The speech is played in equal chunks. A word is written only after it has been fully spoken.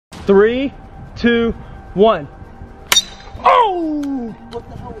3, 2, 1. Oh! What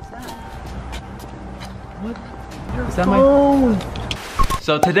the hell was that? What? Is that my...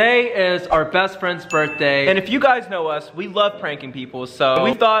 So today is our best friend's birthday, and if you guys know us, we love pranking people, so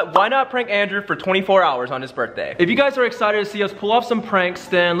we thought, why not prank Andrew for 24 hours on his birthday? If you guys are excited to see us pull off some pranks,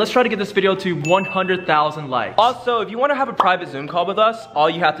 then let's try to get this video to 100,000 likes. Also, if you want to have a private Zoom call with us, all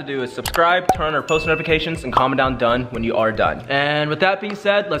you have to do is subscribe, turn on our post notifications, and comment down done when you are done. And with that being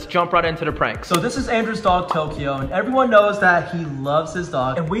said, let's jump right into the prank. So this is Andrew's dog, Tokyo, and everyone knows that he loves his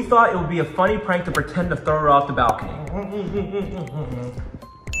dog, and we thought it would be a funny prank to pretend to throw her off the balcony.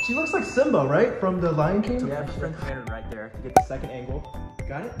 She looks like Simba, right? From the Lion King? Yeah, just bring the camera right there to get the second angle.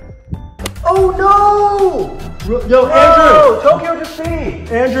 Got it? Oh no! Yo, Andrew! Andrew! Tokyo just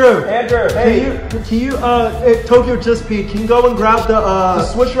peed! Andrew! Hey! Tokyo just peed. Can you go and grab the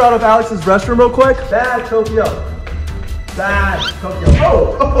swisher out of Alex's restroom real quick? Bad, Tokyo. Bad,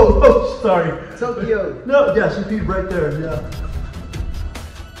 Tokyo. Oh, sorry. Tokyo. No, yeah, she peed right there, yeah.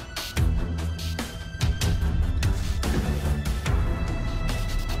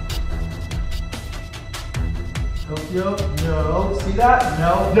 Tokyo, no. See that?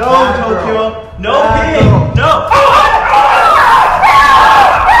 No. No, Tokyo. No peeing! No!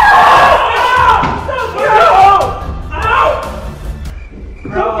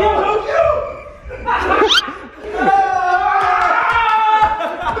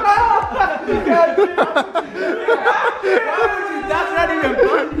 That's not even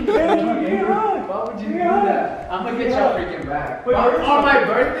funny. Why would you do that? I'm gonna get y'all freaking back. Wait, on my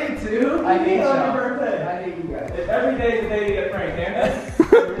birthday too? I hate y'all. On your birthday. I hate you guys. Every day is a day to get pranked, damn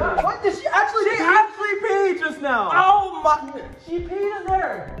it. What did she actually Peed just now. Oh my, she peed in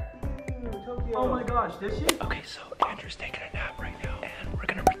there. Oh my gosh, did she? Okay, so Andrew's taking a nap right now, and we're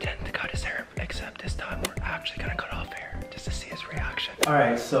gonna pretend to cut his hair, except this time we're actually gonna cut off hair just to see his reaction.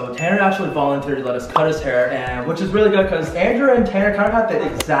 Alright, so Tanner actually volunteered to let us cut his hair, and which is really good because Andrew and Tanner kind of have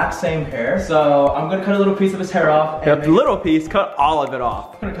the exact same hair. So I'm gonna cut a little piece of his hair off. A little piece, cut all of it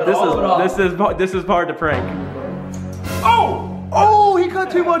off. This is part to prank. Oh! Oh, he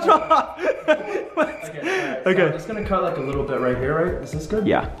cut too much off. Okay, so I'm just gonna cut like a little bit right here, right? Is this good?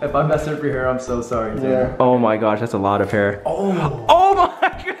 Yeah. If I mess up your hair, I'm so sorry. Yeah. Oh my gosh, that's a lot of hair. Oh my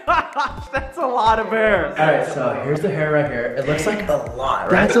gosh, that's a lot of hair. Alright, so here's the hair right here. It looks like a lot,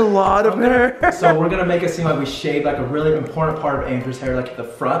 right? That's a lot of hair. So we're gonna make it seem like we shaved like a really important part of Andrew's hair, like at the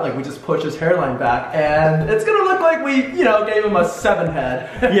front, like we just pushed his hairline back, and it's gonna look like we, you know, gave him a 7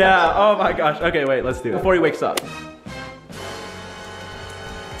 head. Yeah, oh my gosh. Okay, wait, let's do it. Before he wakes up.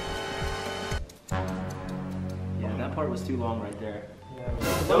 Yeah, that part was too long right there.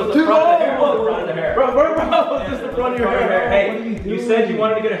 Too long! Front of the hair. Bro, just the front of your hair. Hey, What are you doing? you said you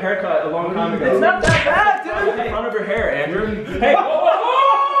wanted to get a haircut a long time ago. It's not that bad, dude! The front of your hair, Andrew. Hey!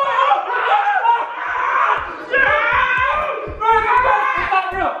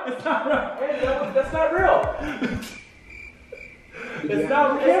 It's not real! That's not real! It's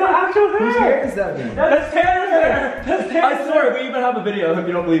not actual hair! Whose hair is that then? That's Tanner's hair! That's Tanner's I swear, we even have a video if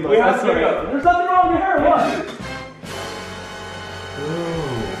you don't believe us. We have a video. There's nothing wrong with your hair, what?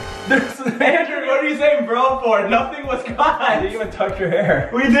 Andrew, what are you saying bro for? Nothing was cut! We didn't even touch your hair.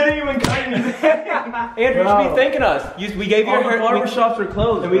 We didn't even cut anything! Andrew, you should be thanking us. We gave you a haircut. All the barbershops are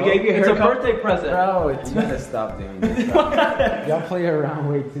closed, and we gave you a haircut. It's a birthday present. Bro, you gotta stop doing this. Y'all play around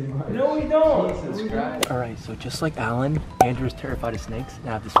way too much. No, we don't. Jesus Christ. Alright, so just like Alan, Andrew is terrified of snakes, and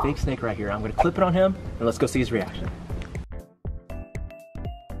I have this fake snake right here. I'm gonna clip it on him, and let's go see his reaction.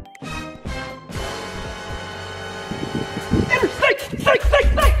 Andrew, snake! Snake! Snake!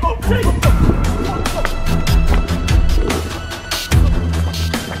 Snake! Oh, snake!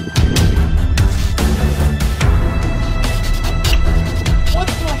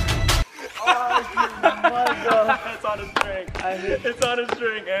 It's on a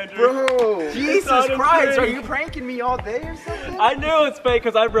string, Andrew. Bro, Jesus Christ, are you pranking me all day or something? I knew it's fake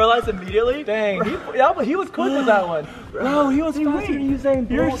because I realized immediately. Dang, he was quick with that one. Bro, he was faster than Usain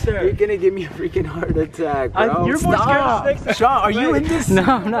Bolt there. You're gonna give me a freaking heart attack, bro. You're more scared of snakes. Sean, are you in this? No,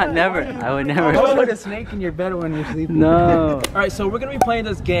 I'm not, never. I would never. Don't put a snake in your bed when you're sleeping. No. Alright, so we're gonna be playing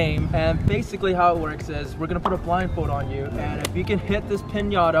this game, and basically how it works is we're gonna put a blindfold on you, and if you can hit this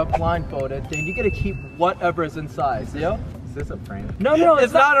pinata blindfolded, then you get to keep whatever is inside. See ya? Is this a prank? No,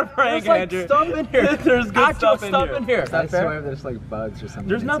 It's not a prank, there's Andrew. Like stuff in here. There's good stuff in here. Is that I fair? swear there's like bugs or something.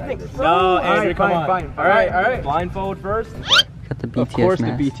 There's inside nothing. this. No, Andrew, come on. Fine. Alright. Blindfold first. Got the BTS Of course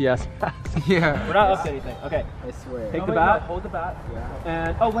mask. the BTS mask. Yeah. We're not up to anything. Okay. I swear. Take the wait, bat, no. hold the bat. Yeah.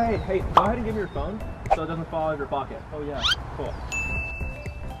 And, oh wait, hey, go ahead and give me your phone so it doesn't fall out of your pocket. Oh yeah, cool.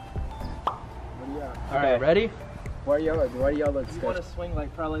 What do you got? Okay, ready? Why do y'all look You want to swing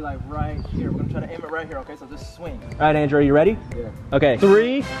like probably like right here. We're gonna try to aim it right here, okay? So just swing. All right, Andrew, are you ready? Yeah. Okay,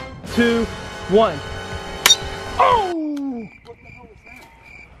 3, 2, 1. Oh! What the hell was that?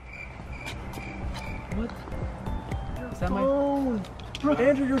 What? Is that my phone? Bro,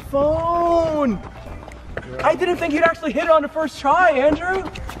 Andrew, your phone! I didn't think you'd actually hit it on the first try, Andrew!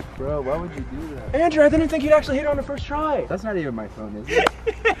 Bro, why would you do that? Andrew, I didn't think you'd actually hit it on the first try. That's not even my phone, is it?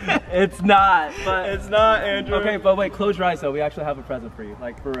 It's not, but it's not, Andrew. Okay, but wait, close your eyes though. We actually have a present for you,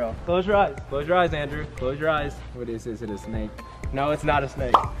 like for real. Close your eyes. Close your eyes, Andrew. Close your eyes. What is this? Is it a snake? No, it's not a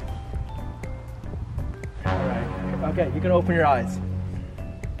snake. All right. Okay, you can open your eyes.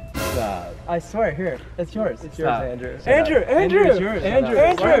 Stop. I swear, here, it's yours. It's yours, Andrew. Andrew, It's yours. Andrew.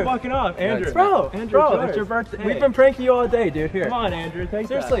 Why are you fucking off, Andrew? Bro, Andrew, it's your birthday. We've been pranking you all day, dude. Here. Come on, Andrew. Take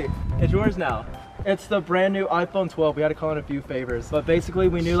Seriously, it's yours now. It's the brand new iPhone 12. We had to call in a few favors, but basically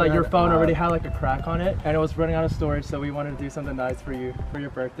we knew like your phone already had like a crack on it, and it was running out of storage, so we wanted to do something nice for you for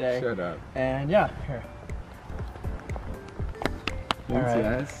your birthday. Shut up. And yeah, here. All right.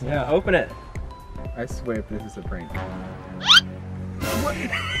 Yes. Yeah, open it. I swear if this is a prank.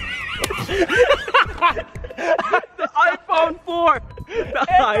 The iPhone 4. The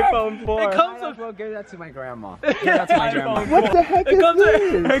iPhone 4. It comes with. Well, give that to my grandma. Give that to my grandma. What the heck is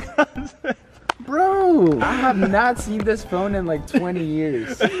this? Bro, I have not seen this phone in like 20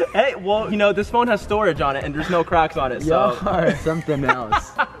 years. Hey, well, you know, this phone has storage on it and there's no cracks on it, so. Y'all are something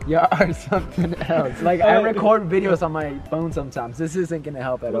else. Y'all are something else. Like, I record videos on my phone sometimes. This isn't gonna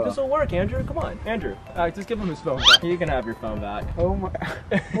help at all. This will work, Andrew. Come on, Andrew. Just give him his phone back. You can have your phone back. Oh my.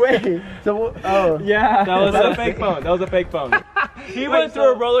 Wait. So, oh. Yeah. That was a fake phone. That was a fake phone. He went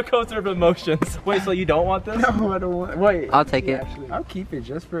through a roller coaster of emotions. Wait, so you don't want this? No, I don't want. Wait. I'll take it. I'll keep it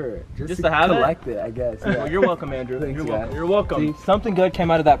just to have it? collect it, I guess. Yeah. Well, you're welcome, Andrew. Thanks, You're guys. welcome. You're welcome. See, something good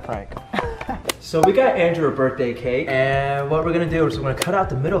came out of that prank. So we got Andrew a birthday cake, and what we're gonna do is we're gonna cut out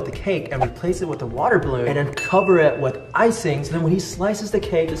the middle of the cake and replace it with a water balloon, and then cover it with icing. So then when he slices the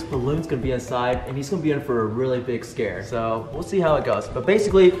cake, this balloon's gonna be inside, and he's gonna be in for a really big scare. So we'll see how it goes. But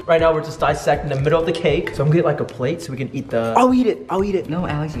basically, right now we're just dissecting the middle of the cake. So I'm gonna get like a plate so we can eat the. I'll eat it. I'll eat it. No,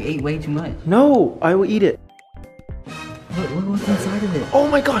 Alex, you ate way too much. No, I will eat it. Look what's inside of it. Oh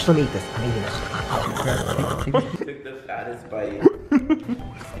my gosh, let me eat this. I'm eating it. Took the fattest bite.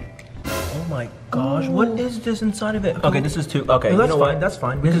 Oh my gosh, what is this inside of it? Okay, this is too. Okay, No, you know what? fine. That's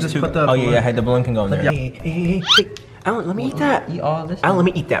fine. This is too. Oh yeah, yeah. Hey, the balloon can go in there. Hey, Alan, let me eat that. Eat all this. Alan, let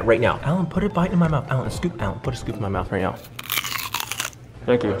me eat that right now. Alan, put a bite in my mouth. Alan, scoop. Alan, put a scoop in my mouth right now.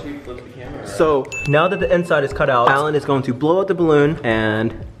 Thank you. So now that the inside is cut out, Alan is going to blow out the balloon,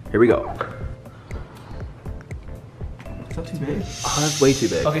 and here we go. Is that too big? Oh, that's way too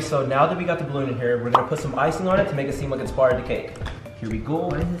big. Okay, so now that we got the balloon in here, we're gonna put some icing on it to make it seem like it's part of the cake. Here we go.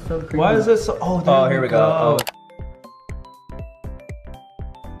 Why is it so creamy? Why is this so? Oh, here we go.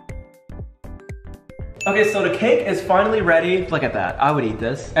 Okay, so the cake is finally ready. Look at that. I would eat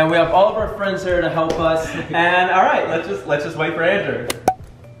this. And we have all of our friends here to help us. And all right, let's just wait for Andrew.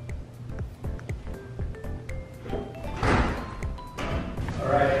 All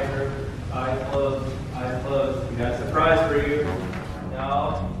right, Andrew. Eyes closed. Eyes closed. We got a surprise for you.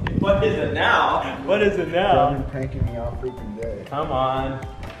 Now, what is it now? What is it now? You've been pranking me all freaking day. Come on.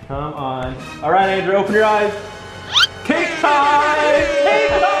 Come on. All right, Andrew, open your eyes. Cake time! Cake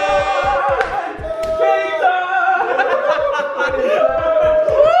time! Cake time!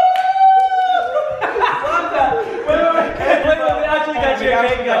 Wait, we actually got you a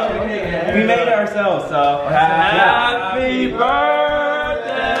cake. We made it ourselves, so. Happy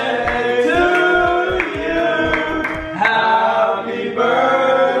birthday to you. Happy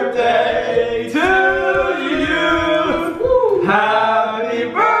birthday to you. Happy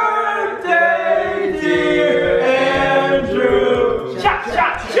birthday, dear Andrew. Cha, cha,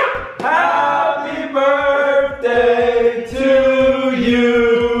 cha. Happy birthday to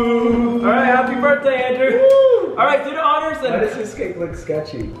you. All right, happy birthday, Andrew. All right, do the honors and. Why does this cake look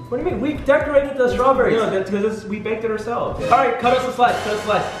sketchy? What do you mean? We decorated the strawberries. No, that's because we baked it ourselves. Yeah. All right, cut us a slice. Cut us a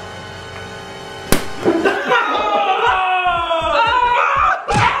slice.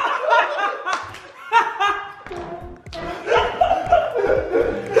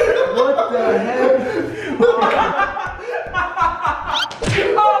 What the heck?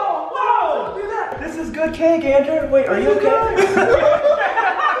 Oh, whoa! Do that. This is good cake, Andrew. Wait, are you okay?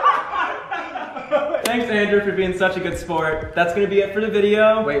 Thanks, Andrew, for being such a good sport. That's gonna be it for the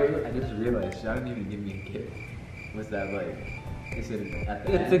video. Wait, I just realized y'all didn't even give me a gift. What's that like? Is it at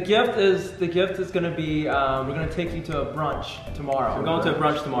the end? The gift is gonna be we're gonna take you to a brunch tomorrow. We're going to a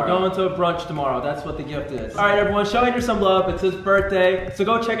brunch tomorrow. We're going to a brunch tomorrow. That's what the gift is. All right, everyone, show Andrew some love. It's his birthday, so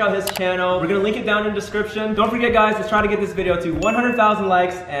go check out his channel. We're gonna link it down in the description. Don't forget, guys, let's try to get this video to 100,000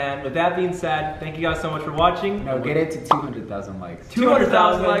 likes. And with that being said, thank you guys so much for watching. No, get it to 200,000 likes.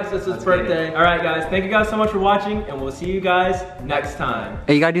 200,000 likes. It's his birthday. All right, guys, thank you guys so much for watching, and we'll see you guys next time.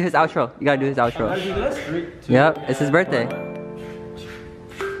 Hey, you gotta do his outro. You gotta do his outro. How do you do this? 3, 2, Yep, it's his birthday. 1.